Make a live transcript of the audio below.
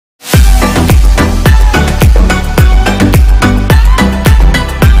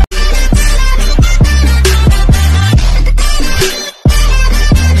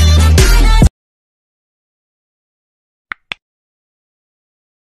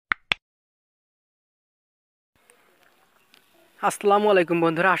আসসালামু আলাইকুম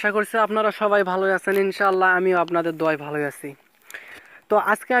বন্ধুরা, আশা করছি আপনারা সবাই ভালো আছেন। ইনশাআল্লাহ আমিও আপনাদের দোয়ায় ভালো আছি। তো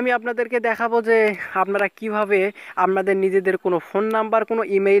আজকে আমি আপনাদেরকে দেখাবো যে আপনারা কিভাবে আপনাদের নিজেদের কোনো ফোন নাম্বার, কোনো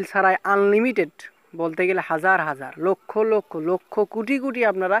ইমেইল ছাড়াই আনলিমিটেড, বলতে গেলে হাজার হাজার লক্ষ লক্ষ লক্ষ কোটি কোটি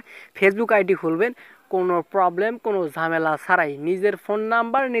আপনারা ফেসবুক আইডি খুলবেন, কোনো প্রবলেম, কোনো ঝামেলা ছাড়াই। নিজের ফোন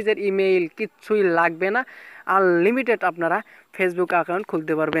নাম্বার, নিজের ইমেইল কিচ্ছুই লাগবে না, আনলিমিটেড আপনারা ফেসবুক অ্যাকাউন্ট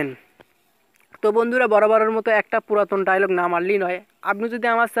খুলতে পারবেন। তো বন্ধুরা, বরাবরের মতো একটা পুরাতন ডায়লগ না মারলেই নয়। আপনি যদি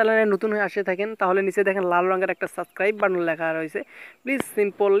আমার চ্যানেলে নতুন হয়ে আসে থাকেন, তাহলে নিচে দেখেন লাল রঙের একটা সাবস্ক্রাইব বাটন লেখা রয়েছে। প্লিজ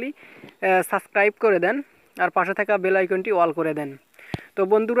সিম্পলি সাবস্ক্রাইব করে দেন, আর পাশে থাকা বেল আইকনটি অল করে দেন। তো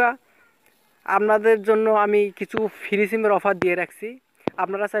বন্ধুরা, আপনাদের জন্য আমি কিছু ফ্রি সিমের অফার দিয়ে রাখছি।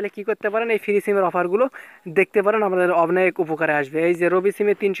 আপনারা চাইলে কি করতে পারেন, এই ফ্রি সিমের অফারগুলো দেখতে পারেন, আমাদের অনেক উপকারে আসবে। এই যে রবি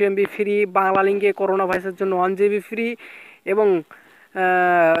সিমে 300 MB ফ্রি, বাংলা লিঙ্কে করোনা ভাইরাসের জন্য 1 GB ফ্রি, এবং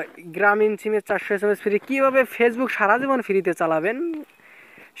গ্রামীণ সিমে 400 SMS ফ্রি। কীভাবে ফেসবুক সারা জীবন ফ্রিতে চালাবেন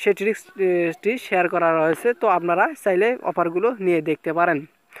সেই ট্রিক্সটি শেয়ার করা রয়েছে। তো আপনারা চাইলে অফারগুলো নিয়ে দেখতে পারেন।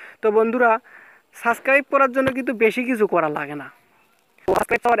 তো বন্ধুরা, সাবস্ক্রাইব করার জন্য কিন্তু বেশি কিছু করা লাগে না।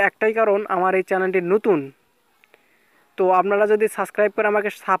 সাবস্ক্রাইব করার একটাই কারণ, আমার এই চ্যানেলটি নতুন। তো আপনারা যদি সাবস্ক্রাইব করে আমাকে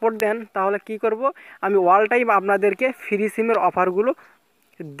সাপোর্ট দেন, তাহলে কি করব, আমি অল টাইম আপনাদেরকে ফ্রি সিমের অফারগুলো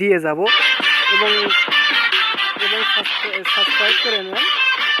দিয়ে যাব। এবং এবং সাবস্ক্রাইব করে নেন।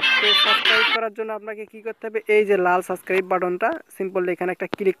 তো সাবস্ক্রাইব করার জন্য আপনাকে কি করতে হবে, এই যে লাল সাবস্ক্রাইব বাটনটা সিম্পলি এখানে একটা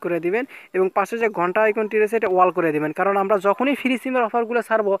ক্লিক করে দিবেন, এবং পাশে যে ঘন্টা আইকনটি রয়েছে এটা ওয়াল করে দিবেন। কারণ আমরা যখনই ফ্রি সিমের অফারগুলো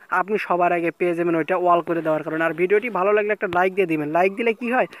ছাড়বো, আপনি সবার আগে পেয়ে যাবেন ওইটা ওয়াল করে দেওয়ার কারণে। আর ভিডিওটি ভালো লাগলে একটা লাইক দিয়ে দিবেন। লাইক দিলে কি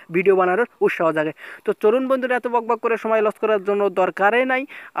হয়, ভিডিও বানানোর উৎসাহ জাগে। তো চলুন বন্ধুরা, এত বকবক করে সময় লস করার জন্য দরকারই নাই,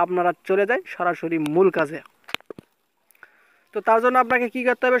 আপনারা চলে যায় সরাসরি মূল কাজে। তো তার জন্য আপনাকে কি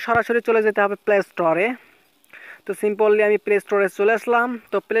করতে হবে, সরাসরি চলে যেতে হবে প্লে স্টোরে। তো সিম্পলি আমি প্লে স্টোরে চলে আসলাম।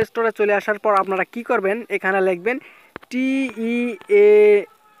 তো প্লে স্টোরে চলে আসার পর আপনারা কি করবেন, এখানে লিখবেন TEAMP,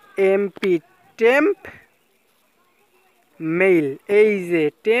 টেম্প মেইল। এই যে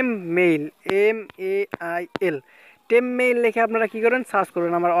temp mail, MAIL, temp mail লিখে আপনারা কি করেন, সার্চ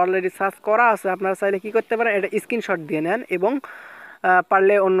করবেন। আমার অলরেডি সার্চ করা আছে। আপনারা চাইলে কি করতে পারেন, এটা স্ক্রিনশট দিয়ে নেন, এবং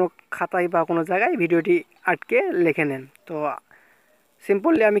পারলে অন্য খাতায় বা কোনো জায়গায় ভিডিওটি আটকে লিখে নেন। তো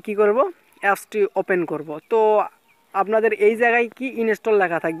সিম্পলি আমি কি করব, অ্যাপসটি ওপেন করব। তো আপনাদের এই জায়গায় কি ইনস্টল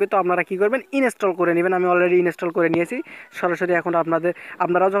লেখা থাকবে, তো আপনারা কি করবেন, ইনস্টল করে নেবেন। আমি অলরেডি ইনস্টল করে নিয়েছি সরাসরি। এখন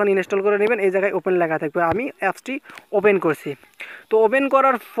আপনারাও যখন ইনস্টল করে নেবেন, এই জায়গায় ওপেন লেখা থাকবে। আমি অ্যাপসটি ওপেন করছি। তো ওপেন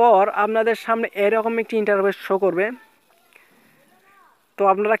করার পর আপনাদের সামনে এরকম একটি ইন্টারফেস শো করবে। তো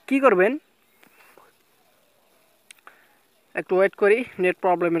আপনারা কি করবেন, একটু ওয়েট করি নেট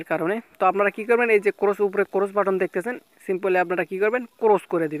প্রবলেমের কারণে। তো আপনারা কি করবেন, এই যে ক্রস, উপরে ক্রস বাটন দেখতেছেন, সিম্পলি আপনারা কি করবেন, ক্রস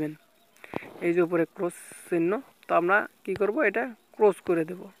করে দিবেন। এই যে উপরে ক্রস চিহ্ন, তো আমরা কি করব, এটা ক্রস করে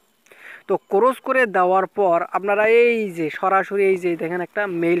দেব। তো ক্রস করে দেওয়ার পর আপনারা এই যে সরাসরি এই যে দেখেন একটা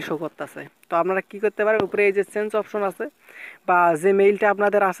মেইল শো করতেছে। তো আপনারা কি করতে পারেন, উপরে এই যে চেঞ্জ অপশন আছে, বা যে মেইলটা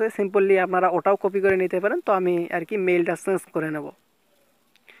আপনাদের আছে, সিম্পলি আপনারা ওটাও কপি করে নিতে পারেন। তো আমি আর কি মেইলটা চেঞ্জ করে নেব।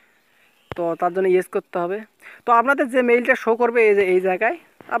 তো তার জন্য ইয়েস করতে হবে। তো আপনাদের যে মেইলটা শো করবে এই যে এই জায়গায়,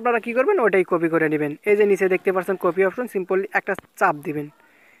 আপনারা কি করবেন, ওটাই কপি করে নেবেন। এই যে নিচে দেখতে পাচ্ছেন কপি অপশন, সিম্পলি একটা চাপ দিবেন,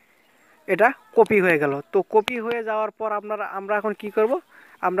 এটা কপি হয়ে গেল। তো কপি হয়ে যাওয়ার পর আমরা এখন কি করব,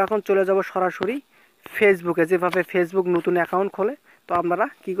 আমরা এখন চলে যাব সরাসরি ফেসবুকে। যেভাবে ফেসবুক নতুন অ্যাকাউন্ট খোলে, তো আপনারা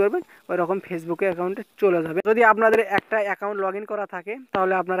কি করবেন, ওই রকম ফেসবুকে অ্যাকাউন্টে চলে যাবেন। যদি আপনাদের একটা অ্যাকাউন্ট লগ ইন করা থাকে,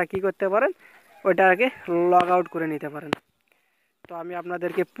 তাহলে আপনারা কি করতে পারেন, ওইটাকে লগ আউট করে নিতে পারেন। তো আমি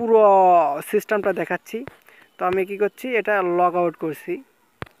আপনাদেরকে পুরো সিস্টেমটা দেখাচ্ছি। তো আমি কি করছি, এটা লগ আউট করছি।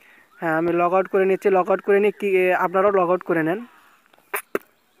 হ্যাঁ, আমি লগ আউট করে নিচ্ছি। লগ আউট করে নিয়ে কি আপনারাও লগ আউট করে নেন।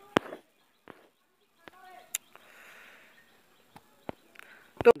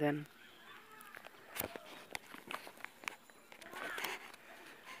 তো দেন,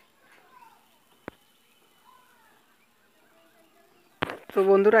 তো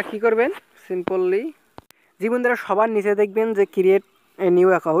বন্ধুরা কি করবেন, সিম্পলি জীবনধারা সবার নিচে দেখবেন যে ক্রিয়েট এ নিউ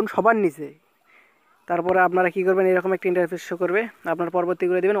অ্যাকাউন্ট, সবার নিচে। তারপরে আপনারা কি করবেন, এরকম একটা ইন্টারফেস শো করবে, আপনার পরবর্তী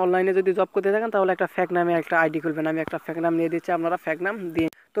করে দেবেন। অনলাইনে যদি জব করতে থাকেন, তাহলে একটা ফেক নামে একটা আইডি খুলবেন। আমি একটা ফেক নাম নিয়ে দিচ্ছি, আপনারা ফেক নাম দিয়ে।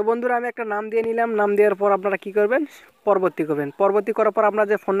 তো বন্ধুরা, আমি একটা নাম দিয়ে নিলাম। নাম দেওয়ার পর আপনারা কি করবেন, পরবর্তী করবেন। পরবর্তী করার পর আপনার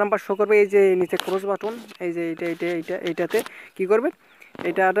যে ফোন নাম্বার শো করবে, এই যে নিচে ক্রস বাটন, এই যে এইটাতে কি করবেন,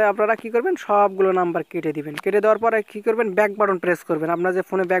 এটাতে আপনারা কি করবেন, সবগুলো নাম্বার কেটে দিবেন। কেটে দেওয়ার পরে কি করবেন, ব্যাক বাটন প্রেস করবেন। আপনার যে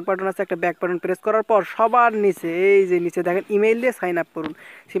ফোনে ব্যাক বাটন আছে, একটা ব্যাক বাটন প্রেস করার পর সবার নিচে এই যে নিচে দেখেন ইমেইল দিয়ে সাইন আপ করুন।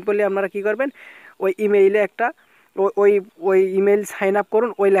 সিম্পলি আপনারা কি করবেন, ওই ইমেইলে একটা ওই ওই ইমেল সাইন আপ করুন,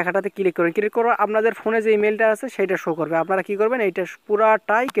 ওই লেখাটাতে ক্লিক করুন। ক্লিক করে আপনাদের ফোনে যে ইমেলটা আছে সেটা শো করবে। আপনারা কি করবেন, এইটা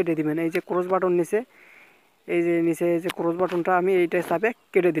পুরাটাই কেটে দিবেন। এই যে ক্রস বাটন নিচে, এই যে নিচে এই যে ক্রস বাটনটা আমি এইটা চাপে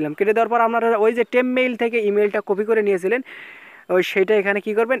কেটে দিলাম। কেটে দেওয়ার পর আপনারা ওই যে টেম মেইল থেকে ইমেলটা কপি করে নিয়েছিলেন, ওই সেইটা এখানে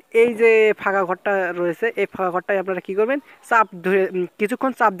কি করবেন, এই যে ফাঁকা ঘরটা রয়েছে এই ফাঁকা ঘরটায় আপনারা কি করবেন, চাপ ধরে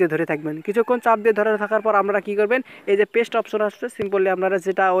কিছুক্ষণ চাপ দিয়ে ধরে থাকবেন। কিছুক্ষণ চাপ দিয়ে ধরে থাকার পর আপনারা কি করবেন, এই যে পেস্ট অপশন আসছে, সিম্পলি আপনারা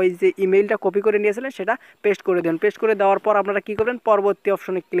যেটা ওই যে ইমেইলটা কপি করে নিয়েছিলেন সেটা পেস্ট করে দেন। পেস্ট করে দেওয়ার পর আপনারা কি করবেন, পরবর্তী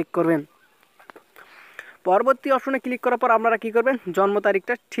অপশনে ক্লিক করবেন। পরবর্তী অপশনে ক্লিক করার পর আপনারা কি করবেন, জন্ম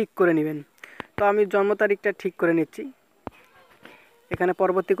তারিখটা ঠিক করে নেবেন। তো আমি জন্ম তারিখটা ঠিক করে নিচ্ছি। এখানে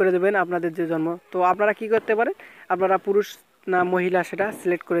পরবর্তী করে দেবেন আপনাদের যে জন্ম। তো আপনারা কি করতে পারেন, আপনারা পুরুষ না মহিলা সেটা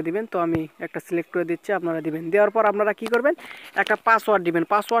সিলেক্ট করে দিবেন। তো আমি একটা সিলেক্ট করে দিচ্ছি, আপনারা দিবেন। দেওয়ার পর আপনারা কি করবেন, একটা পাসওয়ার্ড দিবেন।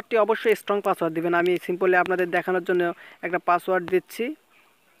 পাসওয়ার্ডটি অবশ্যই স্ট্রং পাসওয়ার্ড দিবেন। আমি সিম্পলি আপনাদের দেখানোর জন্য একটা পাসওয়ার্ড দিচ্ছি।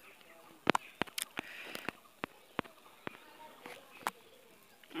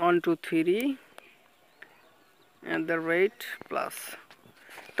 123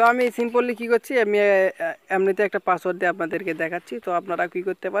 তো আমি সিম্পলি কি করছি, আমি এমনিতে একটা পাসওয়ার্ড দিয়ে আপনাদেরকে দেখাচ্ছি। তো আপনারা কি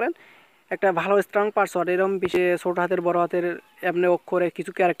করতে পারেন, একটা ভালো স্ট্রং পাসওয়ার্ড এরকম বিশেষ ছোটো হাতের বড় হাতের এমনি অক্ষরে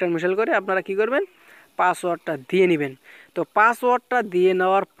কিছু ক্যারেক্টার মিশেল করে আপনারা কি করবেন, পাসওয়ার্ডটা দিয়ে নেবেন। তো পাসওয়ার্ডটা দিয়ে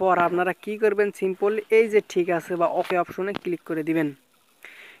নেওয়ার পর আপনারা কি করবেন, সিম্পলি এই যে ঠিক আছে বা ওকে অপশনে ক্লিক করে দিবেন।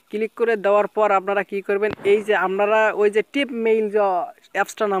 ক্লিক করে দেওয়ার পর আপনারা কি করবেন, এই যে আপনারা ওই যে টিপ মেইল যে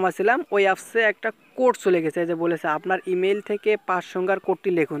অ্যাপসটা নামাছিলাম ওই অ্যাপসে একটা কোড চলে গেছে, যে বলেছে আপনার ইমেল থেকে 5 সংখ্যার কোডটি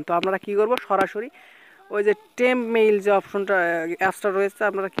লিখুন। তো আপনারা কি করব, সরাসরি ওই যে টেম্প মেইল যে অপশনটা অ্যাপসটা রয়েছে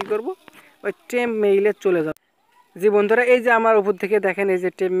আপনারা কি করব, ওই টেম্প মেইলে চলে যাব। জি বন্ধুরা, এই যে আমার উপর থেকে দেখেন, এই যে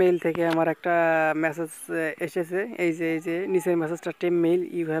টেম্প মেইল থেকে আমার একটা মেসেজ এসেছে। এই যে নিচের মেসেজটা temp mail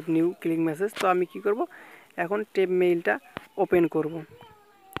you have new click message. তো আমি কি করব, এখন টেম্প মেইলটা ওপেন করব।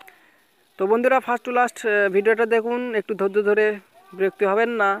 তো বন্ধুরা ফার্স্ট টু লাস্ট ভিডিওটা দেখুন, একটু ধৈর্য ধরে, বিরক্তি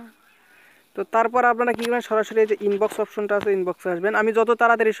হবেন না। তো তারপর আপনারা কী করবেন, সরাসরি এই যে ইনবক্স অপশনটা আছে ইনবক্সে আসবেন। আমি যত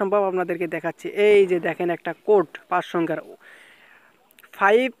তাড়াতাড়ি সম্ভব আপনাদেরকে দেখাচ্ছি। এই যে দেখেন একটা কোড 5 সংখ্যার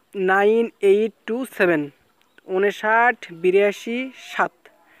 598227 598227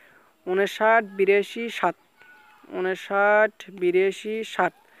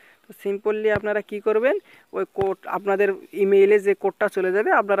 598227 তো সিম্পলি আপনারা কি করবেন, ওই কোড আপনাদের ইমেইলে যে কোডটা চলে যাবে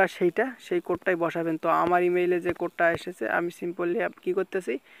আপনারা সেই কোডটাই বসাবেন। তো আমার ইমেইলে যে কোডটা এসেছে আমি সিম্পলি কী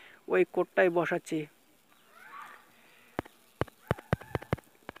করতেছি, ওই কোডটাই বসাচ্ছি।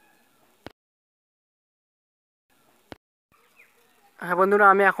 হ্যাঁ বন্ধুরা,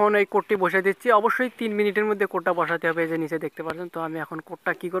 আমি এখন এই কোডটি বসে দিচ্ছি। অবশ্যই 3 মিনিটের মধ্যে কোডটা বসাতে হবে, যে নিচে দেখতে পাচ্ছেন। তো আমি এখন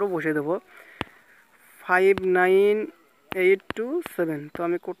কোডটা কী করব, বসে দেবো 598227। তো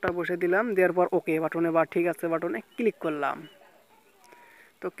আমি কোডটা বসে দিলাম, দেওয়ার পর ওকে বাটনে বা ঠিক আছে বাটনে ক্লিক করলাম।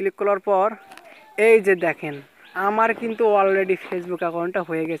 তো ক্লিক করার পর এই যে দেখেন আমার কিন্তু অলরেডি ফেসবুক অ্যাকাউন্টটা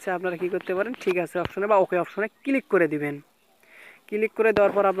হয়ে গেছে। আপনারা কি করতে পারেন, ঠিক আছে অপশনে বা ওকে অপশনে ক্লিক করে দিবেন। ক্লিক করে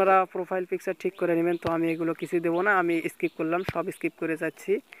দেওয়ার পর আপনারা প্রোফাইল পিকচার ঠিক করে নেবেন। তো আমি এগুলো কিছু দেবো না, আমি স্কিপ করলাম, সব স্কিপ করে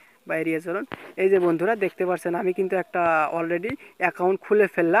যাচ্ছি বা এড়িয়ে চলুন। এই যে বন্ধুরা দেখতে পাচ্ছেন আমি কিন্তু একটা অলরেডি অ্যাকাউন্ট খুলে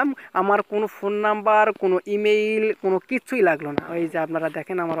ফেললাম। আমার কোনো ফোন নাম্বার, কোনো ইমেইল, কোনো কিছুই লাগলো না। এই যে আপনারা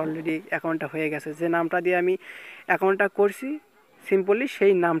দেখেন আমার অলরেডি অ্যাকাউন্টটা হয়ে গেছে। যে নামটা দিয়ে আমি অ্যাকাউন্টটা করছি সিম্পলি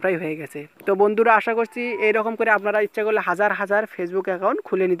সেই নামটাই হয়ে গেছে। তো বন্ধুরা আশা করছি এইরকম করে আপনারা ইচ্ছা করলে হাজার হাজার ফেসবুক অ্যাকাউন্ট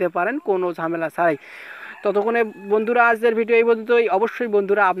খুলে নিতে পারেন কোনো ঝামেলা ছাড়াই। ততক্ষণে বন্ধুরা আজকের ভিডিও এই পর্যন্তই। অবশ্যই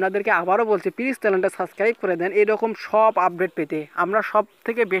বন্ধুরা আপনাদেরকে আবারও বলছি, প্লিজ চ্যানেলটা সাবস্ক্রাইব করে দেন এরকম সব আপডেট পেতে। আমরা সব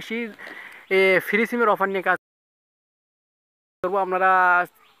থেকে বেশি ফ্রি সিমের অফার নিয়ে কাজ করবো। আপনারা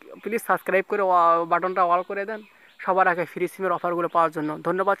প্লিজ সাবস্ক্রাইব করে বাটনটা অল করে দেন সবার আগে ফ্রি সিমের অফারগুলো পাওয়ার জন্য।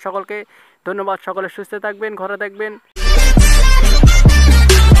 ধন্যবাদ সকলকে, ধন্যবাদ। সকলে সুস্থ থাকবেন, ঘরে থাকবেন।